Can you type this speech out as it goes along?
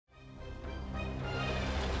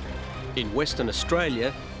In Western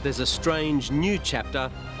Australia, there's a strange new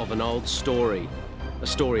chapter of an old story. A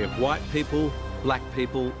story of white people, black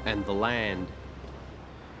people and the land.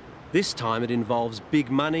 This time it involves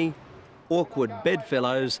big money, awkward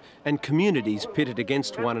bedfellows and communities pitted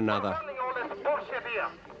against one another.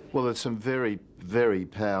 Well, there's some very, very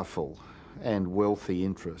powerful and wealthy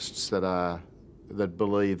interests that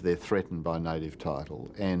believe they're threatened by native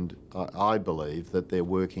title, and I believe that they're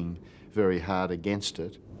working very hard against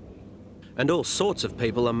it. And all sorts of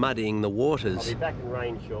people are muddying the waters. I'll be back in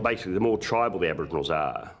range, Sean. Basically, the more tribal the Aboriginals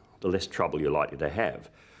are, the less trouble you're likely to have.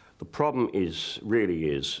 The problem really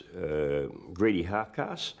is greedy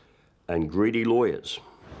half-castes and greedy lawyers.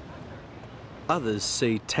 Others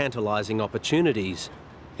see tantalising opportunities.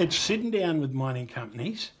 It's sitting down with mining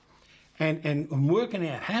companies and working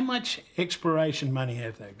out how much exploration money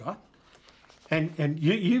have they got, and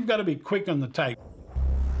you've got to be quick on the tape.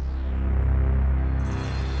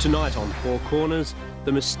 Tonight on Four Corners,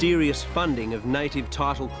 the mysterious funding of native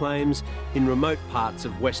title claims in remote parts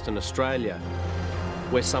of Western Australia,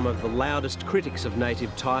 where some of the loudest critics of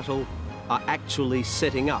native title are actually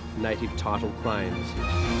setting up native title claims.